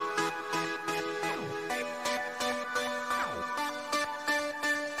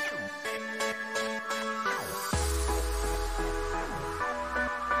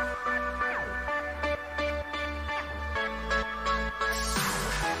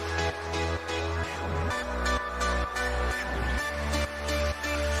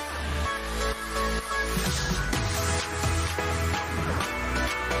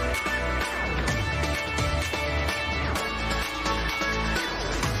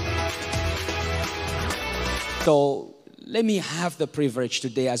So let me have the privilege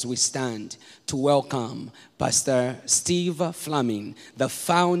today as we stand to welcome Pastor Steve Fleming, the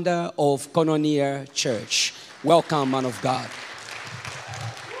founder of Koinonia Church. Welcome, man of God.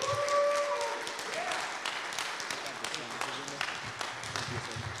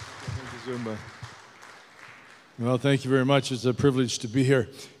 Zumba. Well, thank you very much. It's a privilege to be here.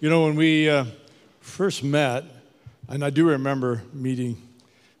 You know, when we first met, and I do remember meeting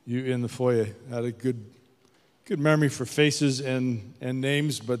you in the foyer, I had a good memory for faces and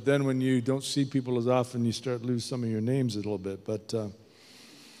names, but then when you don't see people as often, you start to lose some of your names a little bit. But,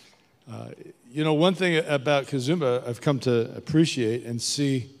 you know, one thing about Kazumba I've come to appreciate and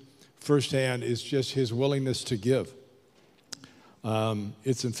see firsthand is just his willingness to give.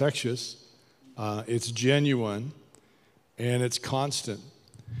 It's infectious, it's genuine, and it's constant.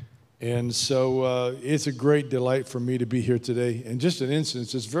 And so it's a great delight for me to be here today. And just an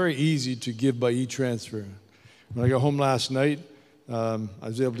instance, it's very easy to give by e-transfer. When I got home last night, I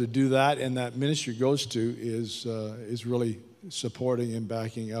was able to do that, and that ministry goes to is really supporting and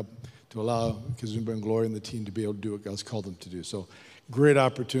backing up to allow Kazumba and Gloria and the team to be able to do what God's called them to do. So great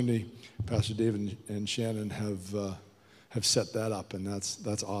opportunity. Pastor David and Shannon have set that up, and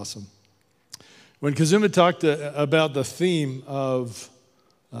that's awesome. When Kazumba talked about the theme of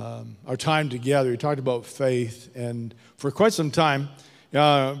our time together, he talked about faith, and for quite some time,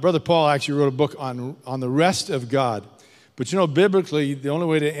 Brother Paul actually wrote a book on the rest of God. But you know, biblically, the only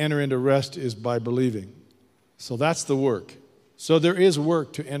way to enter into rest is by believing. So that's the work. So there is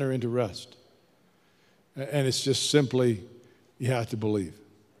work to enter into rest. And it's just simply, you have to believe.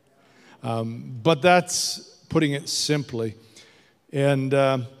 But that's putting it simply. And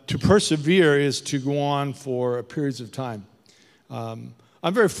to persevere is to go on for periods of time. I'm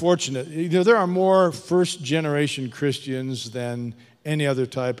very fortunate. You know, there are more first-generation Christians than any other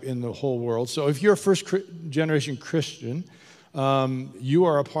type in the whole world. So if you're a first-generation Christian, you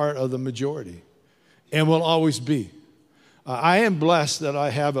are a part of the majority and will always be. I am blessed that I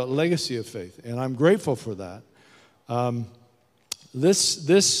have a legacy of faith, and I'm grateful for that.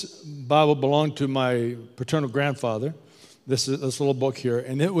 This Bible belonged to my paternal grandfather, this little book here,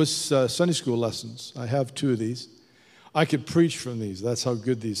 and it was Sunday school lessons. I have 2 of these. I could preach from these. That's how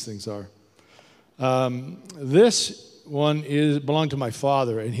good these things are. This one belonged to my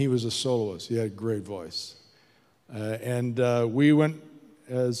father, and he was a soloist. He had a great voice. We went,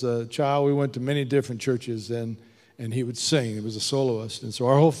 as a child, we went to many different churches, and he would sing. He was a soloist. And so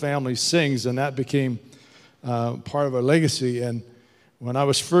our whole family sings, and that became part of our legacy. And when I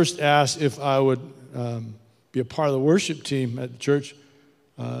was first asked if I would be a part of the worship team at the church,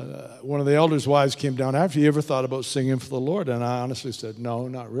 one of the elders' wives came down after, "You ever thought about singing for the Lord?" And I honestly said, "No,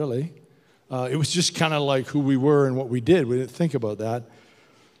 not really." It was just kind of like who we were and what we did. We didn't think about that.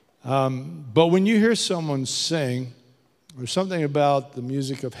 But when you hear someone sing, there's something about the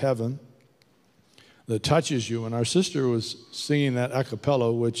music of heaven that touches you. And our sister was singing that a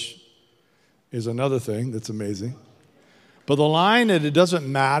cappella, which is another thing that's amazing. But the line that it doesn't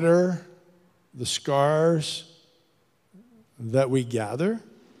matter the scars that we gather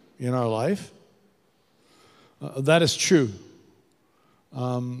in our life, that is true.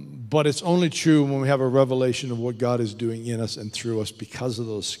 But it's only true when we have a revelation of what God is doing in us and through us because of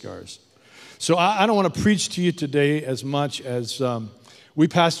those scars. So I don't want to preach to you today as much as we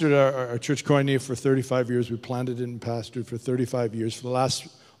pastored our church Koinonia for 35 years. We planted it and pastored for 35 years. For the last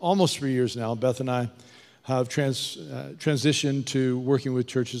almost 3 years now, Beth and I have transitioned to working with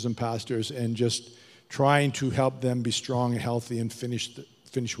churches and pastors and just trying to help them be strong and healthy and finish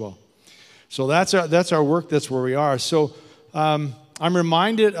well. So that's our work. That's where we are. So I'm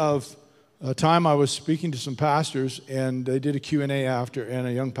reminded of a time I was speaking to some pastors, and they did a Q&A after, and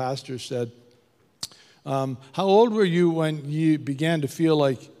a young pastor said, "How old were you when you began to feel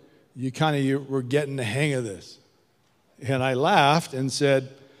like you were getting the hang of this?" And I laughed and said,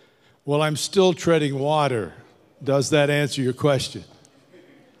 "Well, I'm still treading water. Does that answer your question?"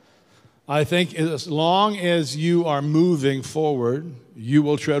 I think as long as you are moving forward, you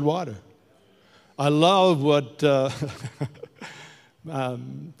will tread water. I love what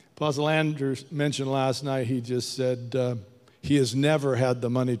Apostle Anders mentioned last night. He just said he has never had the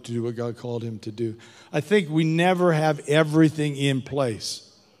money to do what God called him to do. I think we never have everything in place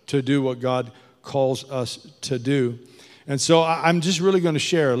to do what God calls us to do. And so I'm just really going to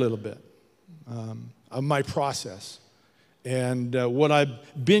share a little bit of my process and what I've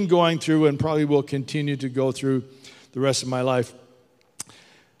been going through and probably will continue to go through the rest of my life.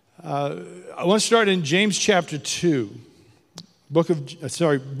 I want to start in James chapter 2. Book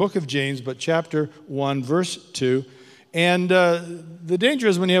of James, but chapter 1, verse 2. And the danger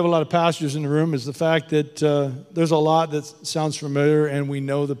is when you have a lot of pastors in the room is the fact that there's a lot that sounds familiar and we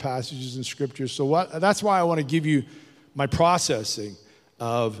know the passages in Scripture. So that's why I want to give you my processing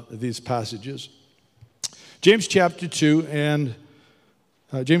of these passages. James chapter 2 and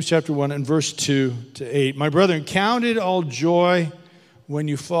James chapter 1 and verse 2 to 8. My brethren, count it all joy when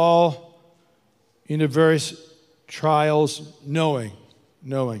you fall into various trials, knowing.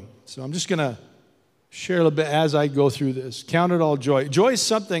 So I'm just going to share a little bit as I go through this. Count it all joy. Joy is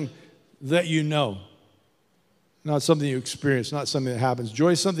something that you know, not something you experience, not something that happens. Joy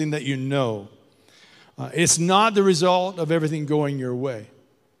is something that you know. It's not the result of everything going your way.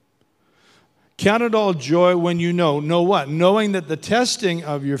 Count it all joy when you know. Know what? Knowing that the testing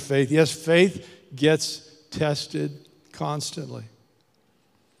of your faith, yes, faith gets tested constantly.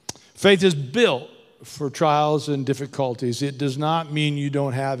 Faith is built for trials and difficulties. It does not mean you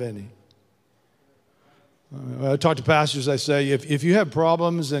don't have any. I talk to pastors, I say, if you have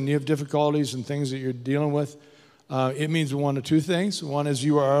problems and you have difficulties and things that you're dealing with, it means one of two things. One is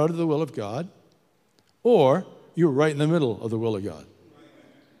you are out of the will of God, or you're right in the middle of the will of God.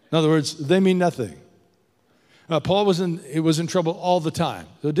 In other words, they mean nothing. Paul was in trouble all the time.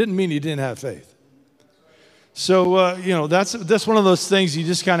 So it didn't mean he didn't have faith. So, that's one of those things you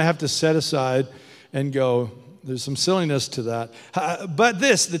just kind of have to set aside and go, there's some silliness to that. But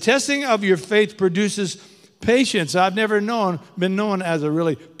the testing of your faith produces patience. I've never been known as a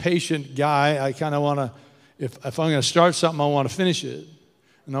really patient guy. I kind of want to, if I'm going to start something, I want to finish it.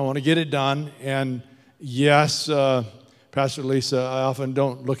 And I want to get it done. And yes, Pastor Lisa, I often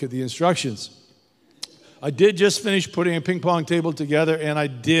don't look at the instructions. I did just finish putting a ping pong table together, and I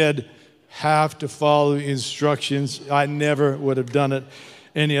did have to follow the instructions. I never would have done it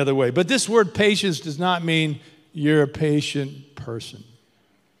any other way. But this word patience does not mean you're a patient person.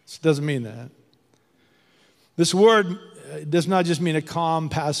 It doesn't mean that. This word does not just mean a calm,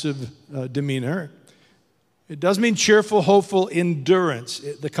 passive demeanor. It does mean cheerful, hopeful endurance,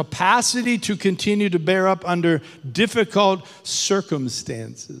 the capacity to continue to bear up under difficult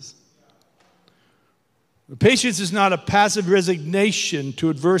circumstances. Patience is not a passive resignation to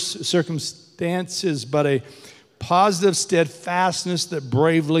adverse circumstances, but a positive steadfastness that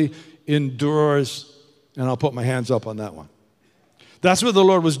bravely endures. And I'll put my hands up on that one. That's what the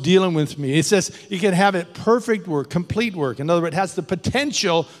Lord was dealing with me. He says you can have it perfect work, complete work. In other words, it has the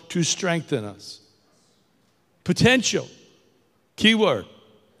potential to strengthen us. Potential. Key word.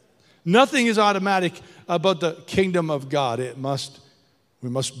 Nothing is automatic about the kingdom of God. We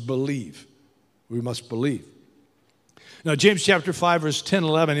must believe. We must believe. Now, James chapter 5, verse 10,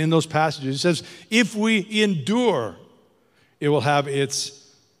 11, in those passages, it says, if we endure, it will have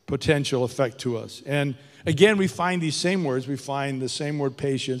its potential effect to us. And again, we find these same words. We find the same word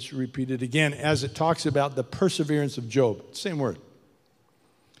patience repeated again as it talks about the perseverance of Job. Same word.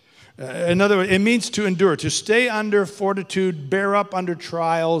 In other words, it means to endure, to stay under fortitude, bear up under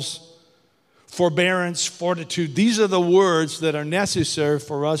trials, forbearance, fortitude. These are the words that are necessary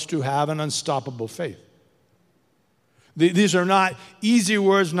for us to have an unstoppable faith. These are not easy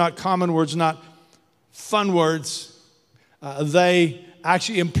words, not common words, not fun words. They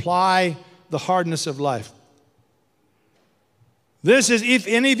actually imply the hardness of life. This is, if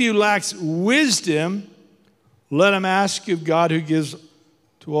any of you lacks wisdom, let him ask of God who gives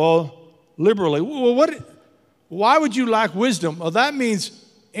to all liberally. Well, why would you lack wisdom? Well, that means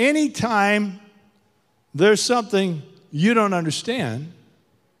anytime there's something you don't understand,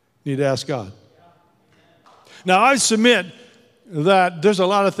 you need to ask God. Now, I submit that there's a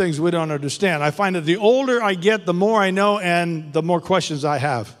lot of things we don't understand. I find that the older I get, the more I know and the more questions I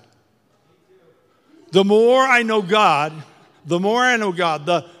have. The more I know God, the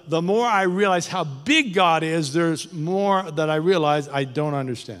more I realize how big God is, there's more that I realize I don't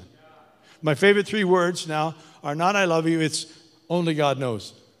understand. My favorite 3 words now are not I love you, it's only God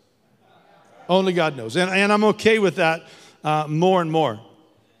knows. Only God knows. And I'm okay with that more and more.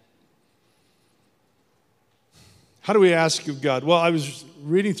 How do we ask of God? Well, I was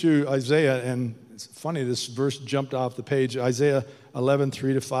reading through Isaiah, and it's funny, this verse jumped off the page, Isaiah 11,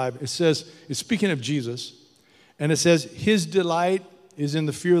 3-5. It says, it's speaking of Jesus, and it says, his delight is in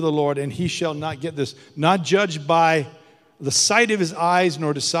the fear of the Lord, and he shall not get this, not judged by the sight of his eyes,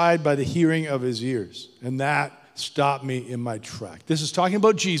 nor decide by the hearing of his ears. And that stopped me in my track. This is talking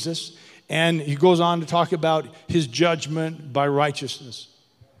about Jesus, and he goes on to talk about his judgment by righteousness.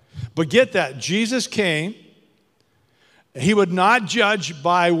 But get that, Jesus came. He would not judge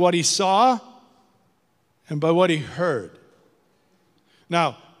by what he saw and by what he heard.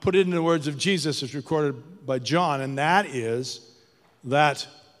 Now, put it in the words of Jesus as recorded by John, and that is that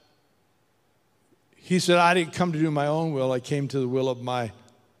He said, I didn't come to do my own will. I came to the will of my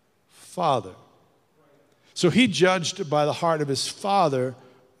Father. So he judged by the heart of his Father,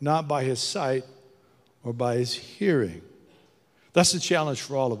 not by his sight or by his hearing. That's the challenge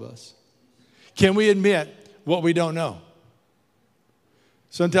for all of us. Can we admit what we don't know?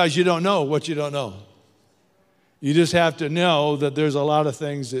 Sometimes you don't know what you don't know. You just have to know that there's a lot of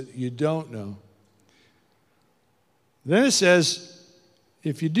things that you don't know. Then it says,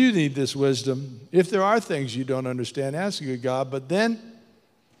 if you do need this wisdom, if there are things you don't understand, ask your God, but then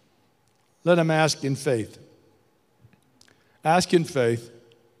let him ask in faith. Ask in faith,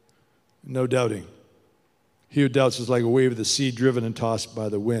 no doubting. He who doubts is like a wave of the sea driven and tossed by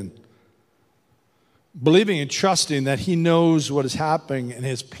the wind. Believing and trusting that he knows what is happening and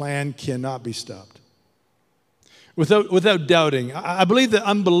his plan cannot be stopped. Without doubting. I believe that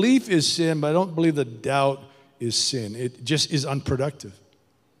unbelief is sin, but I don't believe that doubt is sin. It just is unproductive.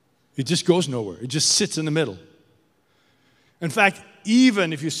 It just goes nowhere. It just sits in the middle. In fact,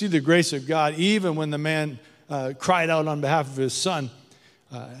 even if you see the grace of God, even when the man cried out on behalf of his son,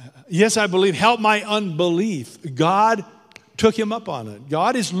 yes, I believe, help my unbelief. God took him up on it.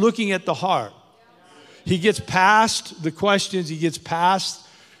 God is looking at the heart. He gets past the questions. He gets past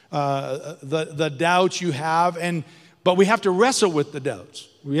the doubts you have. But we have to wrestle with the doubts.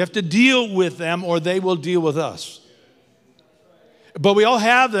 We have to deal with them or they will deal with us. But we all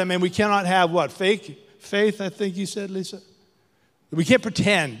have them, and we cannot have what? Fake faith, I think you said, Lisa? We can't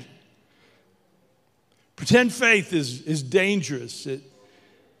pretend. Pretend faith is dangerous.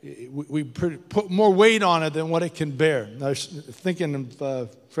 We put more weight on it than what it can bear. I was thinking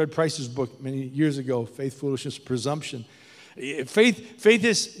of Fred Price's book many years ago, Faith, Foolishness, Presumption.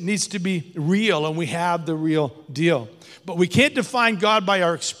 Faith needs to be real, and we have the real deal. But we can't define God by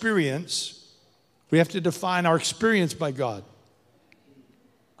our experience. We have to define our experience by God.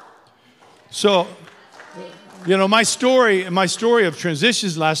 So, you know, my story of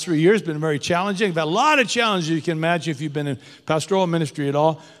transitions the last 3 years has been very challenging. I've had a lot of challenges you can imagine if you've been in pastoral ministry at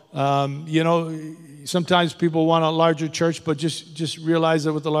all. You know, sometimes people want a larger church, but just realize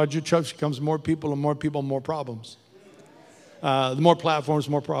that with the larger church comes more people, more problems. The more platforms,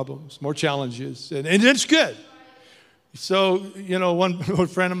 more problems, more challenges. And it's good. So, you know, one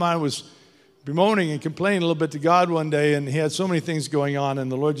friend of mine was bemoaning and complaining a little bit to God one day, and he had so many things going on,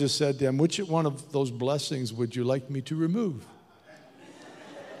 and the Lord just said to him, which one of those blessings would you like me to remove?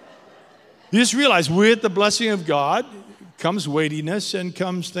 You just realize with the blessing of God comes weightiness and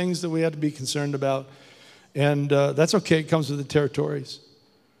comes things that we have to be concerned about, and that's okay. It comes with the territories.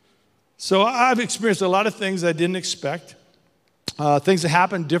 So I've experienced a lot of things I didn't expect, things that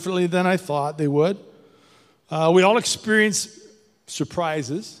happened differently than I thought they would. We all experience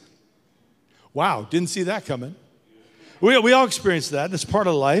surprises. Wow, didn't see that coming. We all experience that. That's part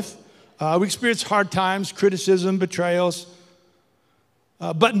of life. We experience hard times, criticism, betrayals.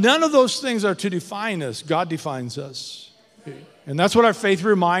 But none of those things are to define us. God defines us. And that's what our faith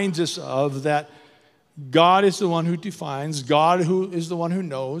reminds us of, that God is the one who defines. God who is the one who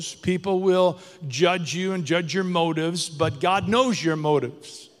knows. People will judge you and judge your motives, but God knows your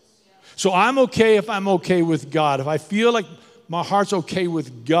motives. So I'm okay if I'm okay with God. If I feel like my heart's okay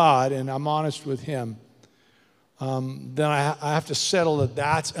with God and I'm honest with him, then I have to settle that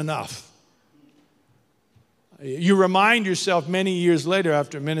that's enough. You remind yourself many years later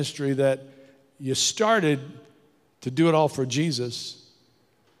after ministry that you started to do it all for Jesus,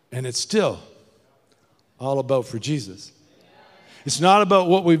 and it's still all about for Jesus. It's not about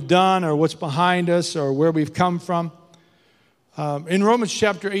what we've done or what's behind us or where we've come from. In Romans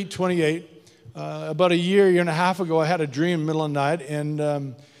chapter 8:28, about a year and a half ago, I had a dream in the middle of the night,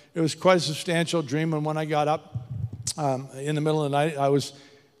 and it was quite a substantial dream. And when I got up in the middle of the night, I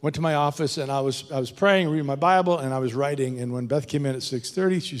went to my office, and I was praying, reading my Bible, and I was writing. And when Beth came in at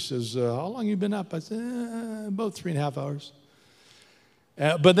 6:30, she says, how long have you been up? I said, about 3.5 hours.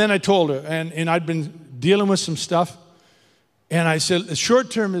 But then I told her, and I'd been dealing with some stuff, and I said, the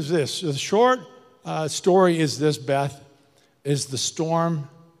short term is this. The short story is this, Beth, is the storm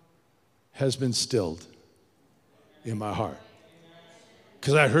has been stilled in my heart,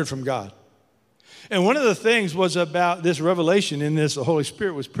 because I heard from God. And one of the things was about this revelation in this, the Holy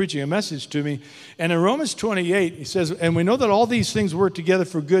Spirit was preaching a message to me. And in Romans 28, he says, and we know that all these things work together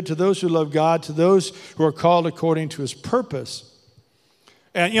for good to those who love God, to those who are called according to his purpose.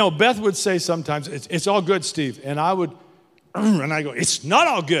 And, you know, Beth would say sometimes, it's all good, Steve. And I would, and I go, it's not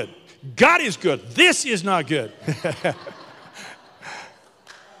all good. God is good. This is not good.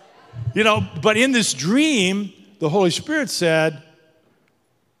 You know, but in this dream, the Holy Spirit said,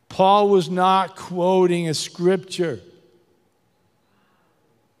 Paul was not quoting a scripture.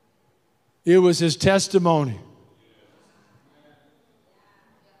 It was his testimony.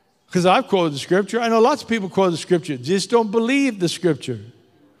 Because I've quoted the scripture. I know lots of people quote the scripture. Just don't believe the scripture.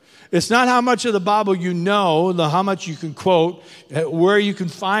 It's not how much of the Bible you know, how much you can quote, where you can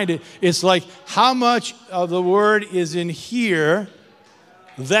find it. It's like how much of the word is in here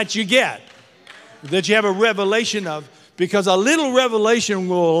that you get, that you have a revelation of. Because a little revelation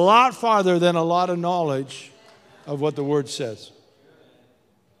will go a lot farther than a lot of knowledge of what the word says.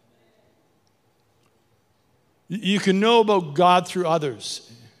 You can know about God through others.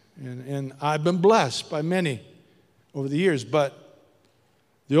 And I've been blessed by many over the years, but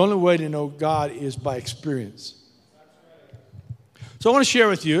the only way to know God is by experience. So I want to share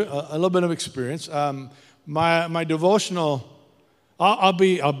with you a little bit of experience. My devotional, I'll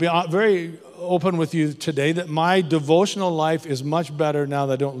be very open with you today that my devotional life is much better now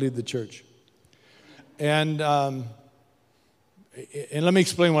that I don't lead the church. And let me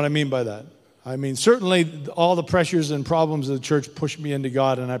explain what I mean by that. I mean, certainly all the pressures and problems of the church pushed me into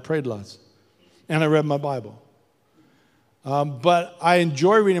God, and I prayed lots. And I read my Bible. But I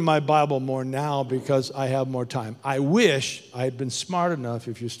enjoy reading my Bible more now because I have more time. I wish I had been smart enough,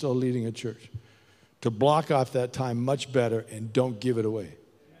 if you're still leading a church, to block off that time much better and don't give it away.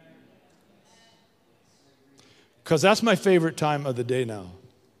 Because that's my favorite time of the day now.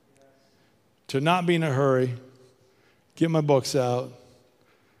 To not be in a hurry, get my books out,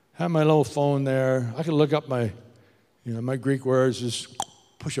 have my little phone there. I can look up my Greek words, just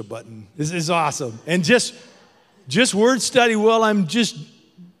push a button. This is awesome. And just word study while I'm just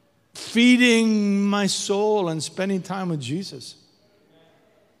feeding my soul and spending time with Jesus.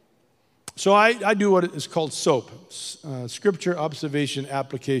 So I do what is called SOAP, Scripture, Observation,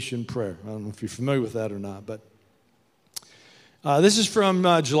 Application, Prayer. I don't know if you're familiar with that or not, but this is from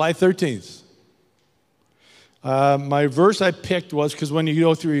July 13th. My verse I picked was, because when you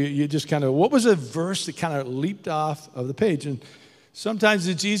go through, you just kind of, what was a verse that kind of leaped off of the page? And sometimes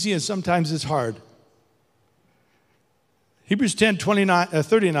it's easy and sometimes it's hard. Hebrews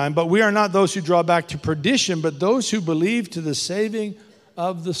 10:39, but we are not those who draw back to perdition, but those who believe to the saving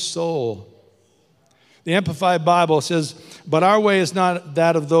of the soul. The Amplified Bible says, but our way is not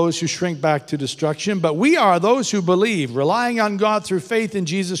that of those who shrink back to destruction, but we are those who believe, relying on God through faith in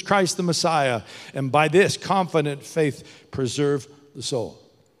Jesus Christ the Messiah, and by this confident faith preserve the soul.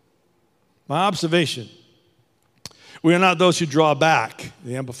 My observation, we are not those who draw back,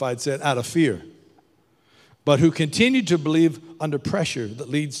 the Amplified said, out of fear, but who continue to believe under pressure that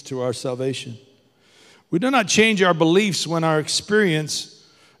leads to our salvation. We do not change our beliefs when our experience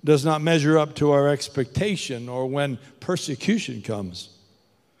does not measure up to our expectation or when persecution comes.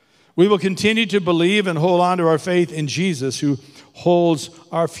 We will continue to believe and hold on to our faith in Jesus, who holds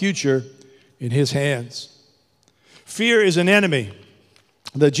our future in his hands. Fear is an enemy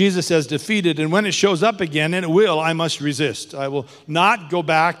that Jesus has defeated, and when it shows up again, and it will, I must resist. I will not go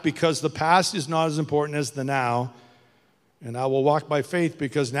back because the past is not as important as the now, and I will walk by faith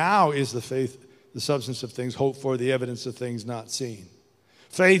because now is the faith, the substance of things hoped for, the evidence of things not seen.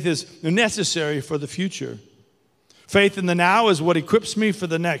 Faith is necessary for the future. Faith in the now is what equips me for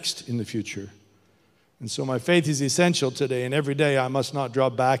the next in the future. And so my faith is essential today, and every day I must not draw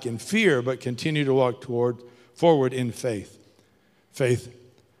back in fear, but continue to walk forward in faith. Faith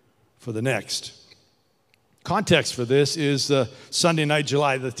for the next. Context for this is Sunday night,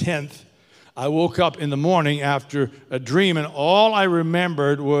 July the 10th. I woke up in the morning after a dream, and all I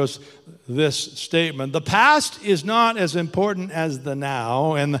remembered was this statement: the past is not as important as the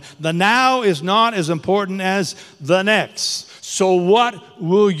now, and the now is not as important as the next. So what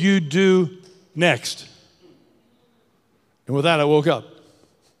will you do next? And with that, I woke up.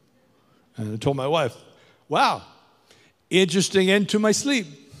 And I told my wife, wow, interesting end to my sleep.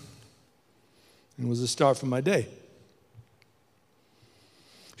 And it was the start for my day.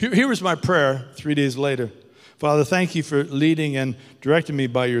 Here was my prayer 3 days later. Father, thank you for leading and directing me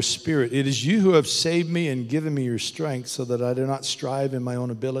by your Spirit. It is you who have saved me and given me your strength so that I do not strive in my own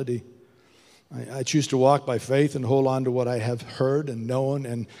ability. I choose to walk by faith and hold on to what I have heard and known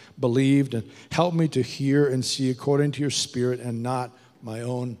and believed, and help me to hear and see according to your Spirit and not my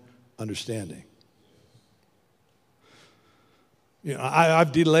own understanding. You know,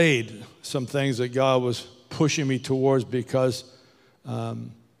 I've delayed some things that God was pushing me towards because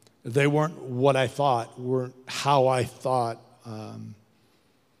they weren't what I thought, weren't how I thought,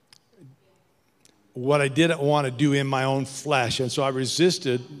 what I didn't want to do in my own flesh. And so I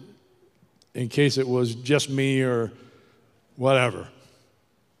resisted in case it was just me or whatever.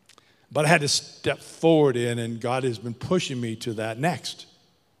 But I had to step forward in, and God has been pushing me to that next.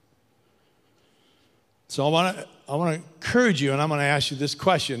 So I want to encourage you, and I'm going to ask you this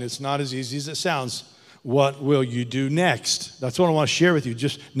question. It's not as easy as it sounds. What will you do next? That's what I want to share with you.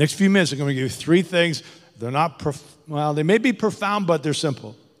 Just next few minutes, I'm going to give you 3 things. They're not, they may be profound, but they're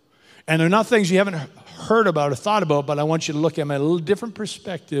simple. And they're not things you haven't heard about or thought about, but I want you to look at them at a little different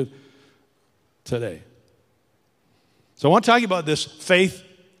perspective today. So I want to talk about this faith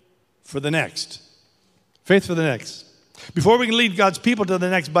for the next. Faith for the next. Before we can lead God's people to the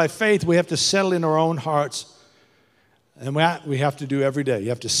next by faith, we have to settle in our own hearts. And we have to do every day. You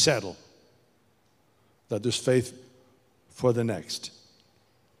have to settle that there's faith for the next.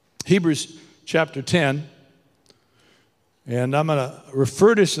 Hebrews chapter 10. And I'm going to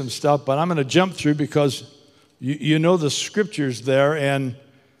refer to some stuff, but I'm going to jump through because you know the scriptures there, and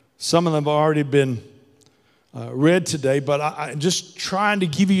some of them have already been read today, but I'm just trying to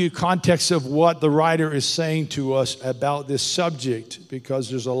give you context of what the writer is saying to us about this subject, because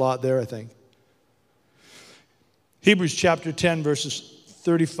there's a lot there, I think. Hebrews chapter 10, verses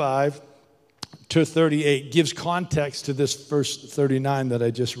 35 to 38 gives context to this verse 39 that I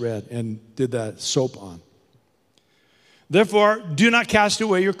just read and did that soap on. Therefore, do not cast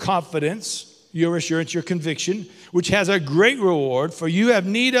away your confidence, your assurance, your conviction, which has a great reward, for you have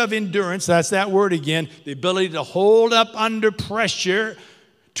need of endurance. That's that word again, the ability to hold up under pressure,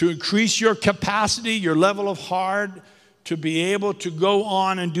 to increase your capacity, your level of heart, to be able to go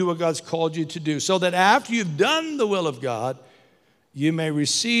on and do what God's called you to do, so that after you've done the will of God, you may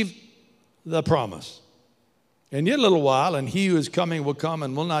receive the promise. And yet a little while, and he who is coming will come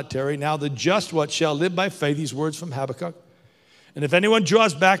and will not tarry. Now the just what shall live by faith, these words from Habakkuk. And if anyone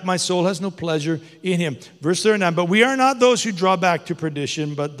draws back, my soul has no pleasure in him. Verse 39, but we are not those who draw back to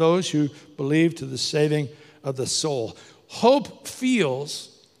perdition, but those who believe to the saving of the soul. Hope feels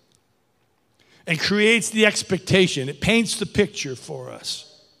and creates the expectation. It paints the picture for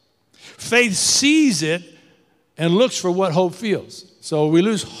us. Faith sees it and looks for what hope feels. So we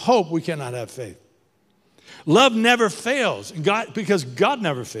lose hope, we cannot have faith. Love never fails, because God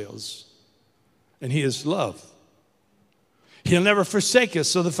never fails, and he is love. He'll never forsake us.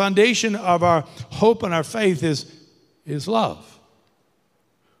 So the foundation of our hope and our faith is love,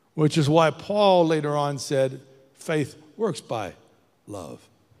 which is why Paul later on said faith works by love.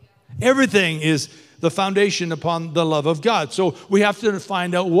 Everything is the foundation upon the love of God. So we have to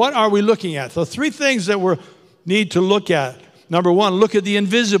find out, what are we looking at? So 3 things that we need to look at. Number 1, look at the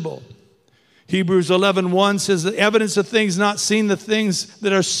invisible. Hebrews 11:1 says, the evidence of things not seen, the things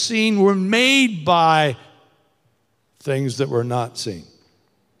that are seen were made by things that were not seen.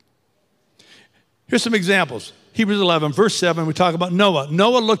 Here's some examples. Hebrews 11, verse 7, we talk about Noah.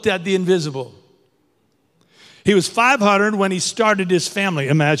 Noah looked at the invisible. He was 500 when he started his family.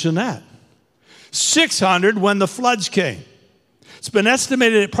 Imagine that. 600 when the floods came. It's been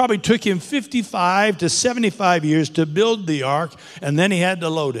estimated it probably took him 55 to 75 years to build the ark, and then he had to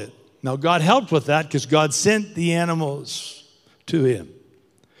load it. Now, God helped with that because God sent the animals to him.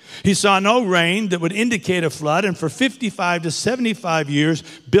 He saw no rain that would indicate a flood, and for 55 to 75 years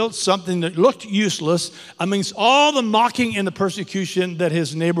built something that looked useless amongst all the mocking and the persecution that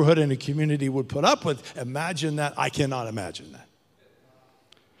his neighborhood and the community would put up with. Imagine that. I cannot imagine that.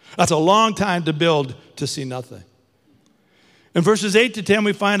 That's a long time to build to see nothing. In verses 8 to 10,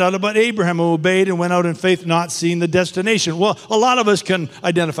 we find out about Abraham, who obeyed and went out in faith, not seeing the destination. Well, a lot of us can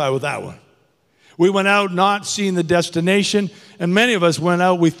identify with that one. We went out not seeing the destination, and many of us went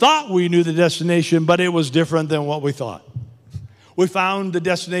out, we thought we knew the destination, but it was different than what we thought. We found the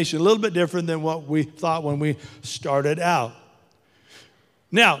destination a little bit different than what we thought when we started out.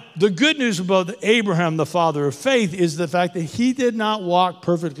 Now, the good news about Abraham, the father of faith, is the fact that he did not walk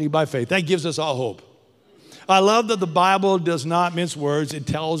perfectly by faith. That gives us all hope. I love that the Bible does not mince words. It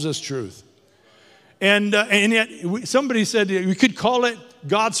tells us truth. And yet, somebody said we could call it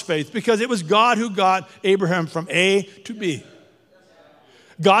God's faith because it was God who got Abraham from A to B.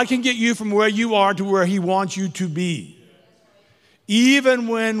 God can get you from where you are to where he wants you to be. Even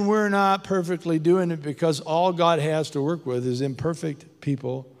when we're not perfectly doing it, because all God has to work with is imperfect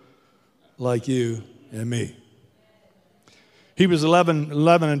people like you and me. Hebrews 11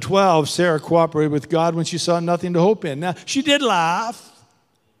 and 12, Sarah cooperated with God when she saw nothing to hope in. Now, she did laugh.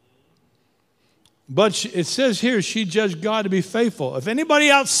 But it says here, she judged God to be faithful. If anybody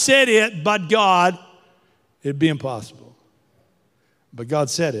else said it but God, it'd be impossible. But God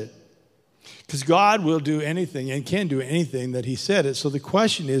said it. Because God will do anything and can do anything that he said it. So the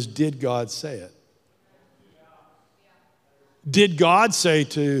question is, did God say it? Did God say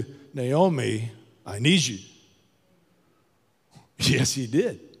to Naomi, I need you? Yes, he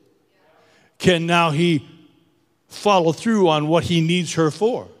did. Can now he follow through on what he needs her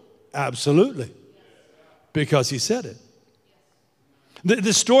for? Absolutely. Because he said it.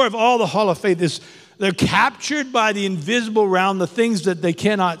 The story of all the Hall of Faith is they're captured by the invisible realm, the things that they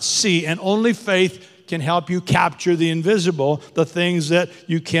cannot see, and only faith can help you capture the invisible, the things that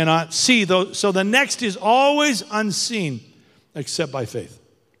you cannot see. So the next is always unseen except by faith.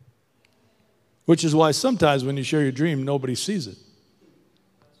 Which is why sometimes when you share your dream, nobody sees it.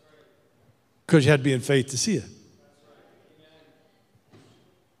 Because you had to be in faith to see it.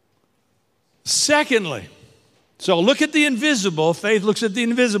 Secondly, so look at the invisible. Faith looks at the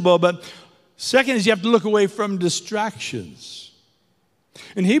invisible. But second is you have to look away from distractions.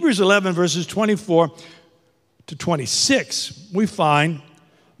 In Hebrews 11, verses 24 to 26, we find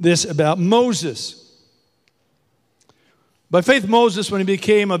this about Moses. By faith, Moses, when he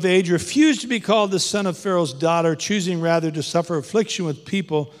became of age, refused to be called the son of Pharaoh's daughter, choosing rather to suffer affliction with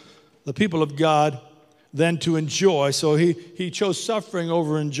the people of God, than to enjoy. So he chose suffering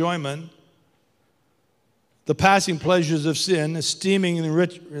over enjoyment, the passing pleasures of sin, esteeming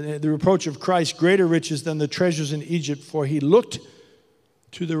the reproach of Christ greater riches than the treasures in Egypt, for he looked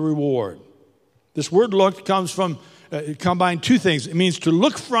to the reward. This word look comes from, combine two things. It means to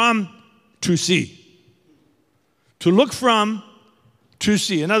look from, to see. To look from, to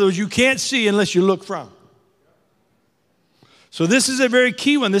see. In other words, you can't see unless you look from. So this is a very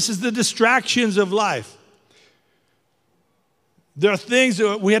key one. This is the distractions of life. There are things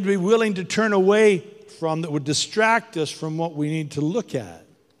that we have to be willing to turn away from that would distract us from what we need to look at.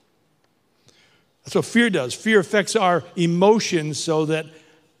 That's what fear does. Fear affects our emotions so that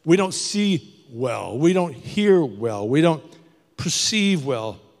we don't see well, we don't hear well, we don't perceive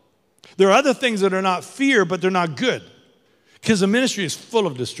well. There are other things that are not fear, but they're not good, because the ministry is full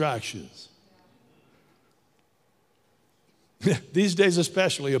of distractions. These days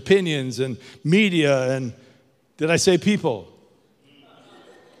especially, opinions and media and, did I say people?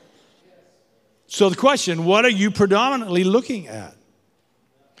 So the question, what are you predominantly looking at?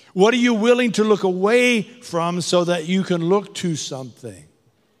 What are you willing to look away from so that you can look to something?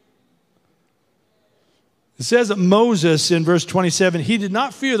 It says that Moses, in verse 27, he did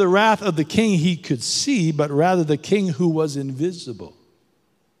not fear the wrath of the king he could see, but rather the king who was invisible.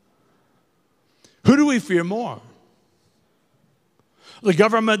 Who do we fear more? The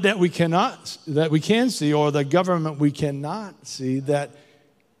government that we can see, or the government we cannot see that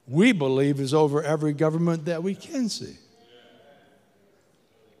we believe is over every government that we can see.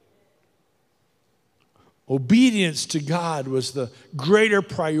 Obedience to God was the greater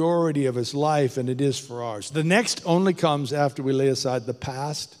priority of his life, and it is for ours. The next only comes after we lay aside the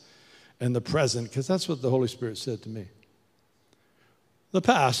past and the present, because that's what the Holy Spirit said to me. The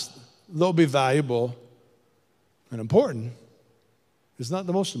past, though be valuable and important, is not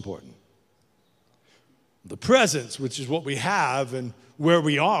the most important. The present, which is what we have and where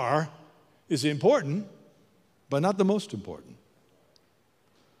we are, is important, but not the most important.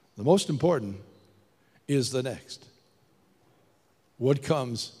 The most important is the next. What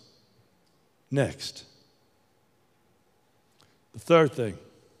comes next? The third thing,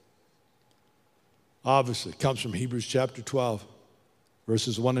 obviously, comes from Hebrews chapter 12,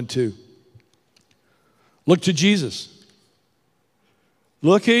 verses 1 and 2. Look to Jesus.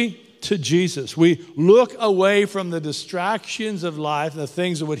 Looking to Jesus. We look away from the distractions of life, the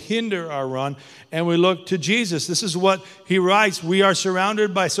things that would hinder our run, and we look to Jesus. This is what he writes. We are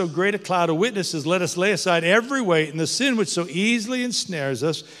surrounded by so great a cloud of witnesses. Let us lay aside every weight and the sin which so easily ensnares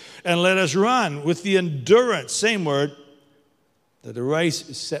us, and let us run with the endurance, same word, that the race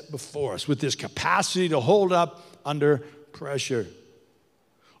is set before us, with this capacity to hold up under pressure.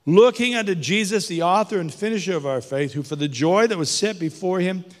 Looking unto Jesus, the author and finisher of our faith, who for the joy that was set before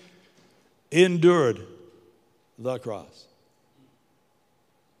him endured the cross,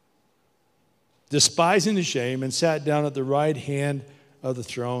 despising the shame, and sat down at the right hand of the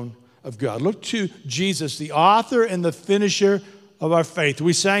throne of God. Look to Jesus, the author and the finisher of our faith.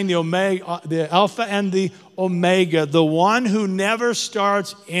 We sang the Alpha and the Omega, the one who never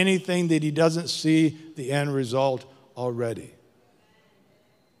starts anything that he doesn't see the end result already.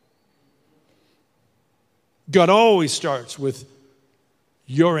 God always starts with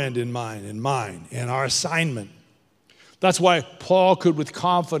your end in mind and mine and our assignment. That's why Paul could with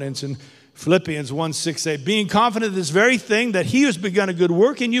confidence in Philippians 1:6 say, being confident of this very thing, that he who has begun a good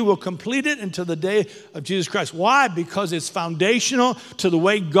work in you will complete it until the day of Jesus Christ. Why? Because it's foundational to the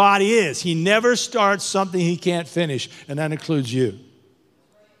way God is. He never starts something he can't finish, and that includes you.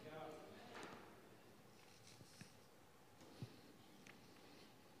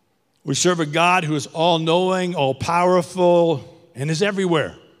 We serve a God who is all-knowing, all-powerful, and is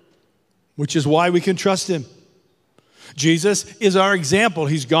everywhere, which is why we can trust him. Jesus is our example.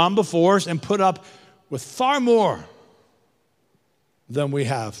 He's gone before us and put up with far more than we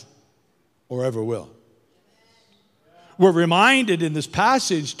have or ever will. We're reminded in this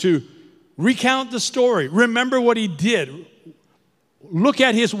passage to recount the story. Remember what he did. Look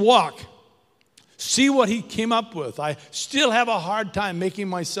at his walk. See what he came up with. I still have a hard time making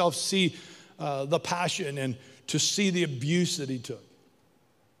myself see the passion and to see the abuse that he took.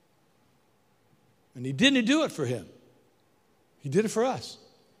 And he didn't do it for him. He did it for us.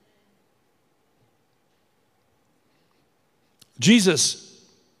 Jesus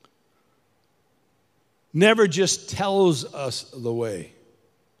never just tells us the way.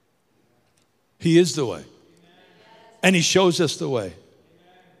 He is the way. And he shows us the way.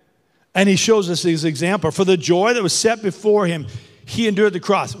 And he shows us his example. For the joy that was set before him, he endured the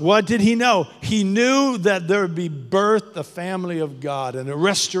cross. What did he know? He knew that there would be birth, the family of God, and a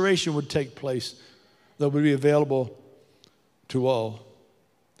restoration would take place that would be available to all.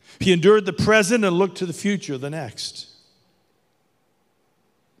 He endured the present and looked to the future, the next.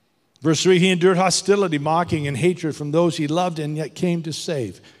 Verse 3, he endured hostility, mocking, and hatred from those he loved and yet came to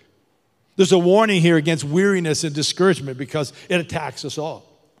save. There's a warning here against weariness and discouragement because it attacks us all.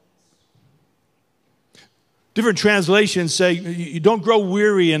 Different translations say, you don't grow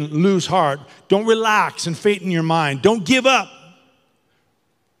weary and lose heart. Don't relax and faint in your mind. Don't give up.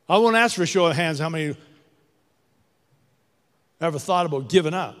 I won't ask for a show of hands how many ever thought about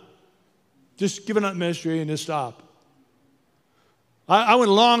giving up. Just giving up ministry and just stop. I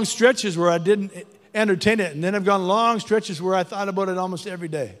went long stretches where I didn't entertain it, and then I've gone long stretches where I thought about it almost every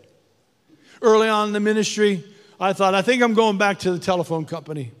day. Early on in the ministry, I thought, I think I'm going back to the telephone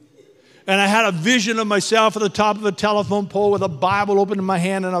company. And I had a vision of myself at the top of a telephone pole with a Bible open in my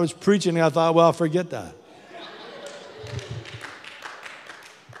hand, and I was preaching, and I thought, well, forget that.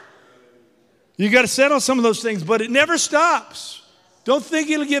 You got to settle some of those things, but it never stops. Don't think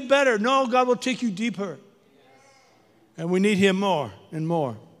it'll get better. No, God will take you deeper. And we need him more and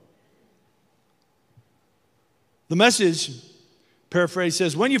more. The Message paraphrase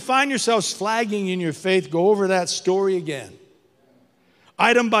says, when you find yourselves flagging in your faith, go over that story again.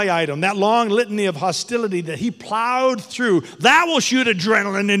 Item by item, that long litany of hostility that he plowed through, that will shoot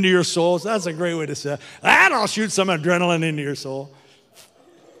adrenaline into your soul. So that's a great way to say it. That'll shoot some adrenaline into your soul.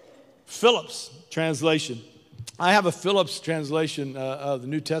 Phillips translation. I have a Phillips translation of the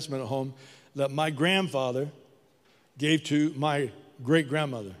New Testament at home that my grandfather gave to my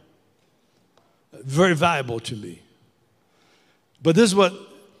great-grandmother. Very valuable to me. But this is what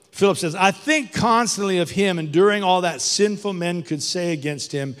Phillips says, I think constantly of him enduring all that sinful men could say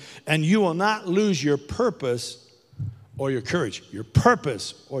against him, and you will not lose your purpose or your courage. Your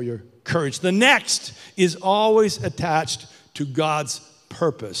purpose or your courage. The next is always attached to God's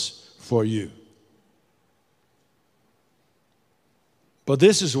purpose for you. But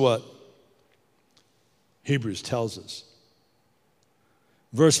this is what Hebrews tells us.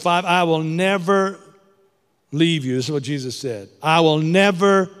 Verse 5, I will never leave you. This is what Jesus said. I will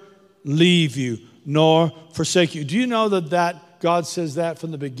never leave you nor forsake you. Do you know that God says that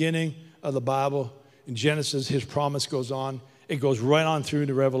from the beginning of the Bible? In Genesis, his promise goes on. It goes right on through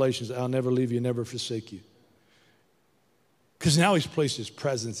to Revelations. I'll never leave you, never forsake you. Because now he's placed his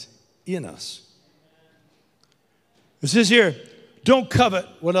presence in us. It says here, don't covet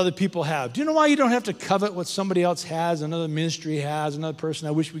what other people have. Do you know why you don't have to covet what somebody else has, another ministry has, another person,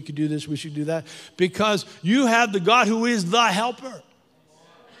 I wish we could do this, we should do that? Because you have the God who is the helper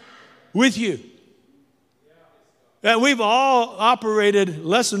with you. And we've all operated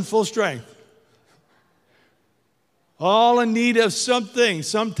less than full strength. All in need of something,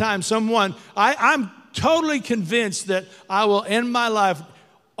 sometime, someone. I'm totally convinced that I will end my life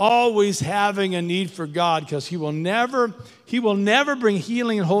always having a need for God because he will never bring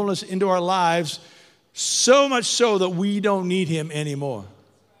healing and wholeness into our lives, so much so that we don't need him anymore.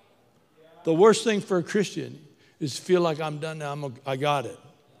 The worst thing for a Christian is to feel like I'm done now, I got it.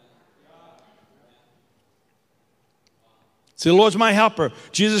 See, the Lord's my helper.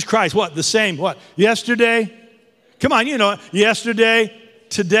 Jesus Christ, what? The same, what? Yesterday? Come on, you know it. Yesterday,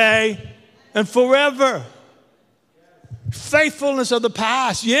 today, and forever. Faithfulness of the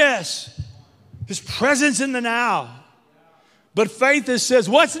past, yes. His presence in the now. But faith that says,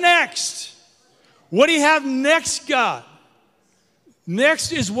 what's next? What do you have next, God?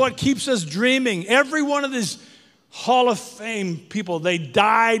 Next is what keeps us dreaming. Every one of these Hall of Fame people, they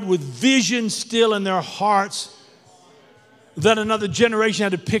died with vision still in their hearts that another generation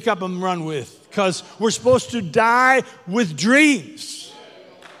had to pick up and run with. Because we're supposed to die with dreams.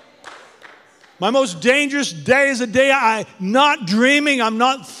 My most dangerous day is a day I'm not dreaming, I'm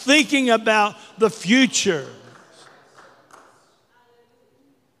not thinking about the future.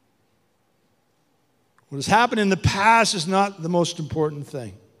 What has happened in the past is not the most important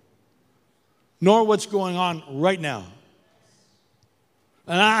thing, nor what's going on right now.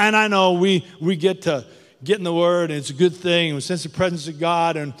 And I know we get to get in the Word, and it's a good thing, and we sense the presence of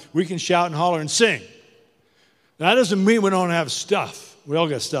God, and we can shout and holler and sing. That doesn't mean we don't have stuff. We all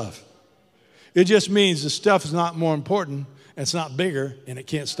got stuff. It just means the stuff is not more important, and it's not bigger, and it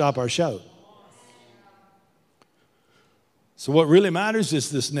can't stop our shout. So what really matters is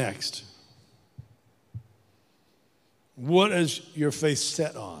this next. What is your faith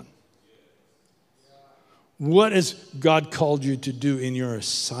set on? What has God called you to do in your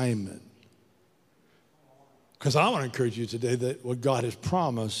assignment? Because I want to encourage you today that what God has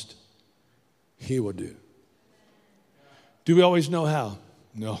promised, He will do. Do we always know how?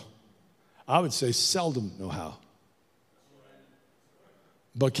 No. I would say seldom know how.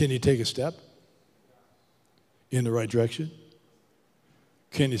 But can you take a step in the right direction?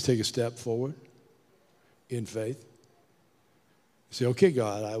 Can you take a step forward in faith? Say, okay,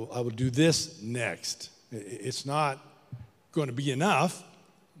 God, I will do this next. It's not going to be enough,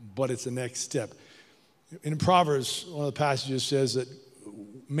 but it's the next step. In Proverbs, one of the passages says that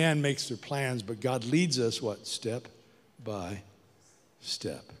man makes their plans, but God leads us, what? Step by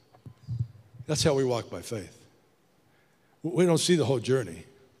step. That's how we walk by faith. We don't see the whole journey,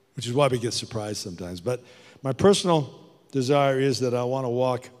 which is why we get surprised sometimes. But my personal desire is that I want to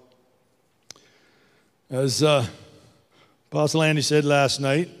walk, as Apostle Andy said last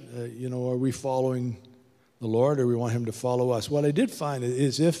night, are we following the Lord or we want Him to follow us? What I did find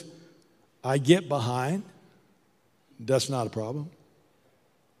is if I get behind, that's not a problem.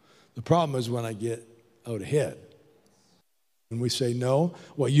 The problem is when I get out ahead. And we say, no,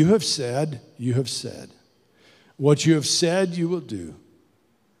 what you have said, you have said. What you have said, you will do.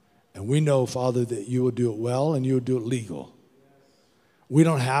 And we know, Father, that you will do it well and you will do it legal. We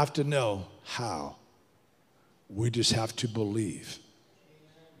don't have to know how. We just have to believe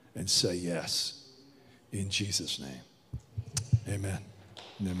and say yes in Jesus' name. Amen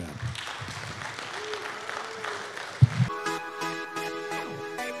and amen.